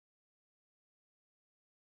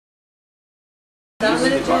That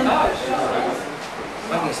one again? I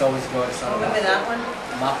think it's always about Maybe that one?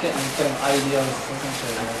 marketing kind of ideas, isn't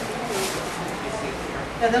it?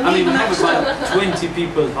 Yeah, I mean, we have about 20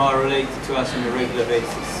 people who are related to us on a regular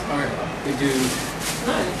basis. We do,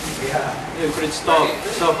 could start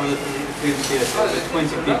on the film theatre with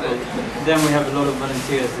 20 people. Then we have a lot of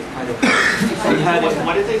volunteers that kind of, we had it.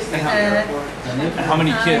 What did they say? And how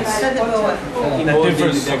many kids? That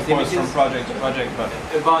differs, of course, from project to project, but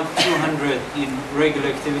about 200 in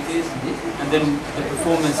regular activities, and then the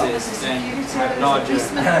performances then have larger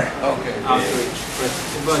outreach. But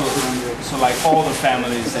about 200. so like all the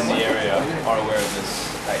families in the area are aware of this.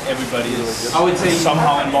 Like everybody is, I would say,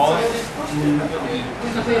 somehow involved.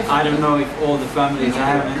 I don't know if all the families.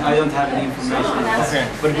 I don't have any information on that. Okay.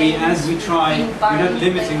 But as we try, we're not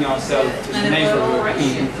limiting ourselves to the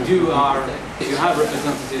neighborhood. You have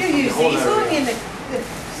representatives from the whole area.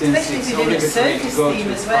 Since it's obligatory to go to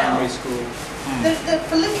primary school.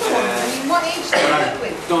 For little ones, I mean, what age do you work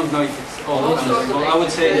with? I don't know if it's all possible. I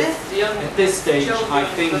would say at this stage, I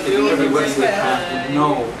think that everybody would have to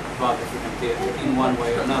know about the freedom theatre in one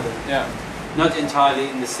way or another. Yeah. Not entirely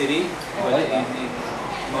in the city, but in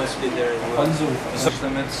mostly there as well. Such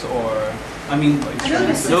limits or? I mean,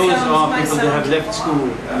 those are people that have left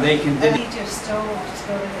school and they can. I need your stove to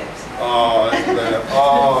go to this. Oh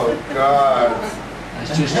God.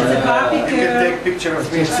 It's a barbecue. You can take a picture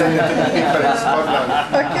of me and send it to the people in Scotland.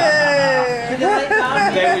 Okay.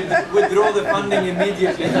 They will withdraw the funding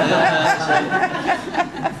immediately. I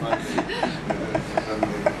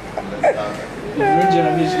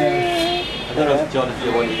don't know if John, if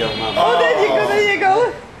you want to go, Mum. Oh, there you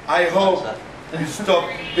go. I hope you stop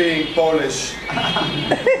being Polish.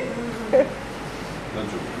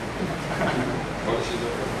 Polish is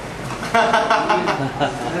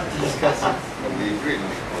okay. We agree on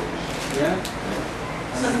Polish. Yeah?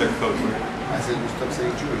 That's the code word. I said you stop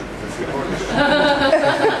saying Jewish because you're Polish.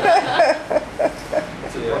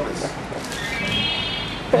 It's a promise.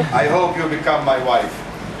 I hope you become my wife.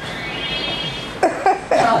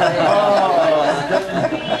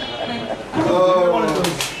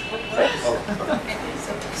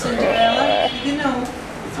 Cinderella, you know.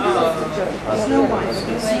 Snow White.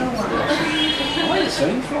 Where is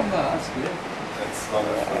sound from that? That's good. That's not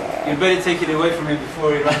a You better take it away from me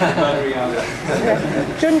before it runs the battery out.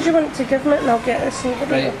 John, do you want to give me it and I'll get this over?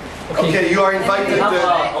 Right. Okay, you are invited.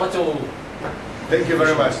 Otto. Thank you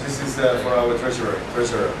very much. This is for our treasurer.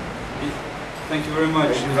 Thank you very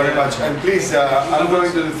much. Thank you very much. And please, I'm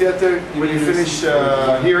going to the theater. When you finish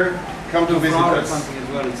here, come to visit us.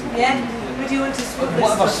 Yeah? Would you want to swap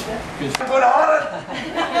this? Good heart.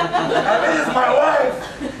 And this is my wife.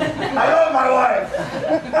 I love my wife.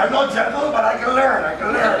 I'm not gentle, but I can learn. I can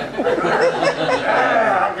learn.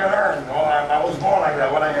 Yeah, I can learn. Oh, I was born like that.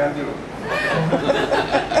 What am I going to do?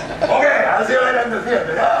 Okay, I'll see you later in the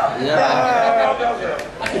theater. Yeah. Okay.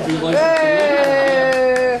 I could do one.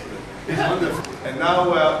 It's wonderful. And now,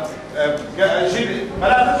 Jimmy, ما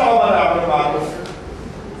لا تطلعوا برا قبل ما أعرف.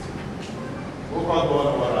 وقعدوا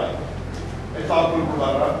هنا برا. اطلعوا كلكم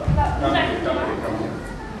برا. Come here.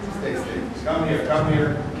 Stay. Come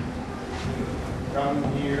here.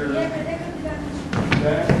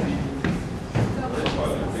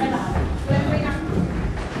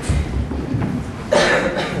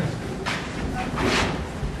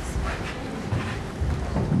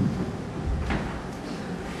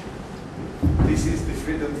 This is the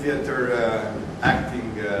Freedom Theatre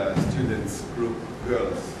acting students group,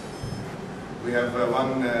 girls. We have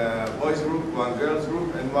one boys group, one girls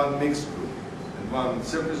group, and one mixed group. And one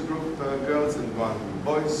circus group, girls, and one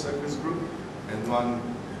boys circus group, and one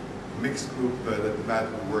mixed group that Matt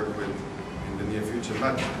will work with in the near future.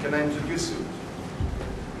 Matt, can I introduce you?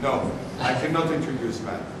 No, I cannot introduce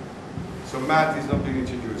Matt. So Matt is not being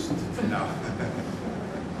introduced now.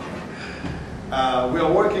 We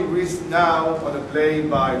are working now on a play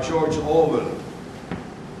by George Orwell,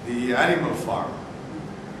 The Animal Farm.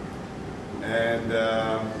 And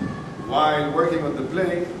while working on the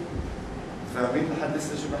play,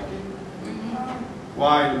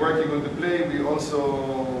 while working on the play, we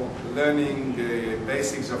also learning the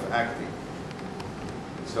basics of acting.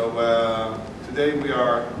 So today we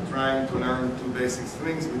are trying to learn two basic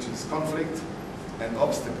things, which is conflict and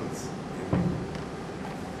obstacles.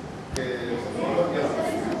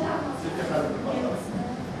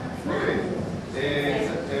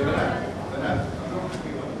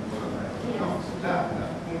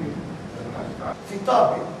 في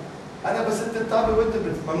طابة أنا بسد الطابة وأنت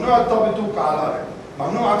ممنوع الطابة توقع على الأرض،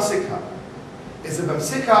 ممنوع أمسكها. إذا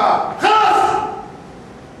بمسكها خلاص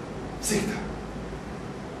مسكتها.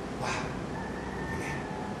 واحد اثنين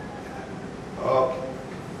ثلاثة اوكي.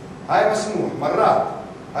 هاي مسموح مرات،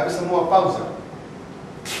 هاي بسموها باوزة.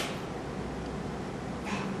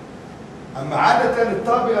 اما عادة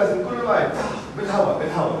الطابة لازم كل وقت بالهواء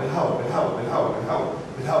بالهواء بالهواء بالهواء بالهواء بالهواء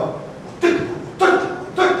بالهواء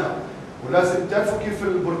وتطلع ولازم تعرفوا كيف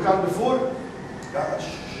البركان بفور؟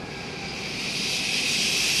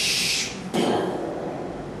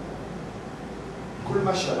 كل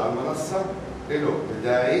مشهد على المنصة له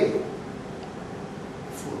بداية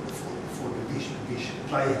فور بديش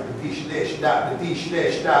اطلعيها بديش ليش لا بديش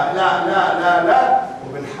ليش لا لا لا لا لا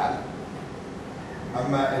وبنحل.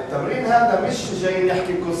 اما التمرين هذا مش جاي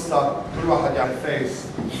نحكي قصة كل واحد يعمل فيس.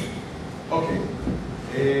 اوكي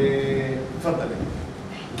تفضلي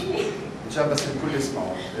عشان بس الكل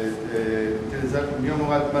يسمعوا. تنزل اليوم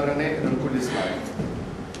وقت مرني انه الكل يسمعك.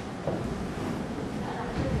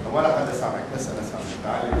 ولا حدا سامعك بس انا سامعك.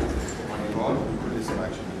 تعالي هون الكل يسمعك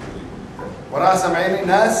شو بتقولي. وراها سامعيني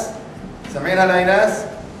الناس؟ سامعينها لاي ناس؟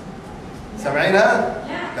 سامعينها؟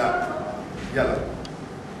 لا. يلا.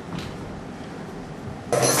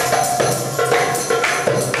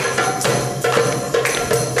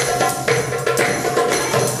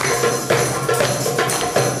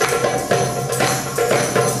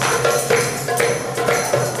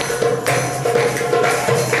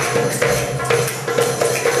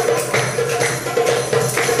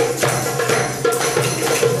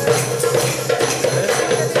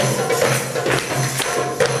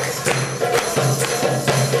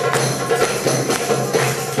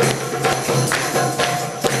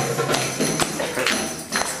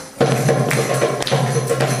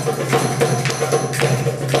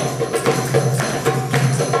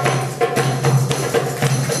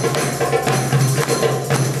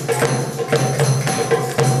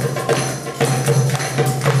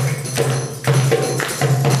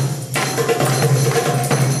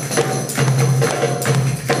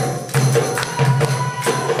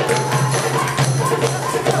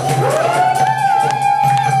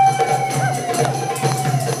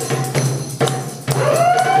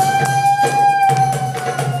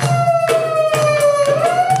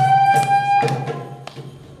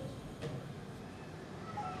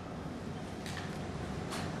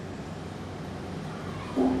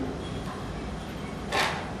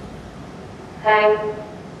 هاي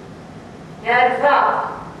يا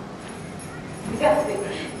رفاق بكفي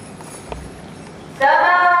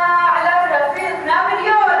سمع للرفيق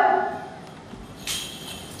نابليون.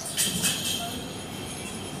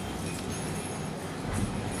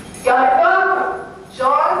 يا رفاق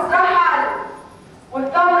جونز رحل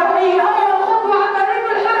والثورة هي أول خطوة على طريق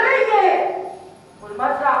الحرية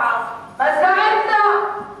والمزرعة مزرعتنا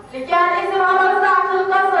اللي كان اسمها مزرعة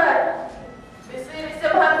القصر بيصير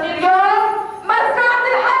اسمها من اليوم مزرعة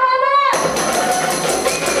الحيوانات.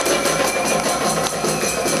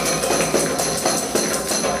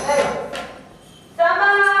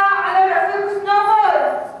 سمع على رفيق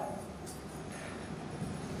سنوبر.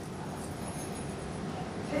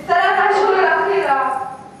 في الثلاث أشهر الأخيرة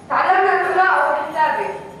تعلمنا القراءة والكتابة.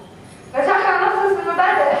 نجحنا نخلص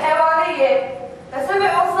المبادئ الحيوانية ل7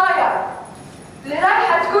 وصايا اللي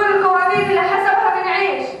رايحة تكون القوانين اللي حسبها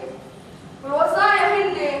بنعيش. والوصايا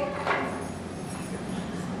اللي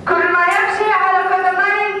كل ما يمشي على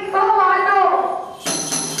قدمين فهو عدو.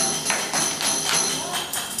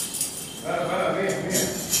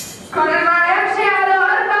 كل ما يمشي على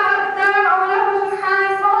 4 أقدام أو له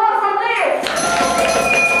جناحين فهو صديق.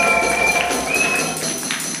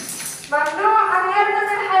 ممنوع أن يلبس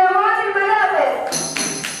الحيوان الملابس.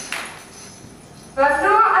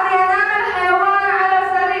 ممنوع أن ينام الحيوان على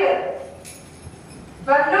سرير.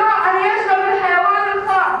 ممنوع أن يشرب الحيوان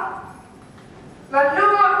الخام.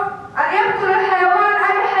 ممنوع أن يقتل الحيوان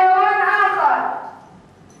أي حيوان آخر.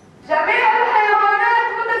 جميع الحيوانات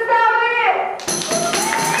متساويين.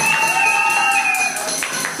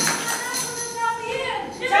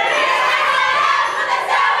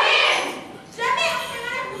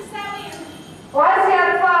 وهسه يا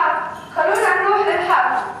رفاق خلونا نروح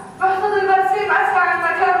للحق. محفظ البرسيم أسرع من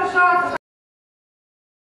مكان الجوز.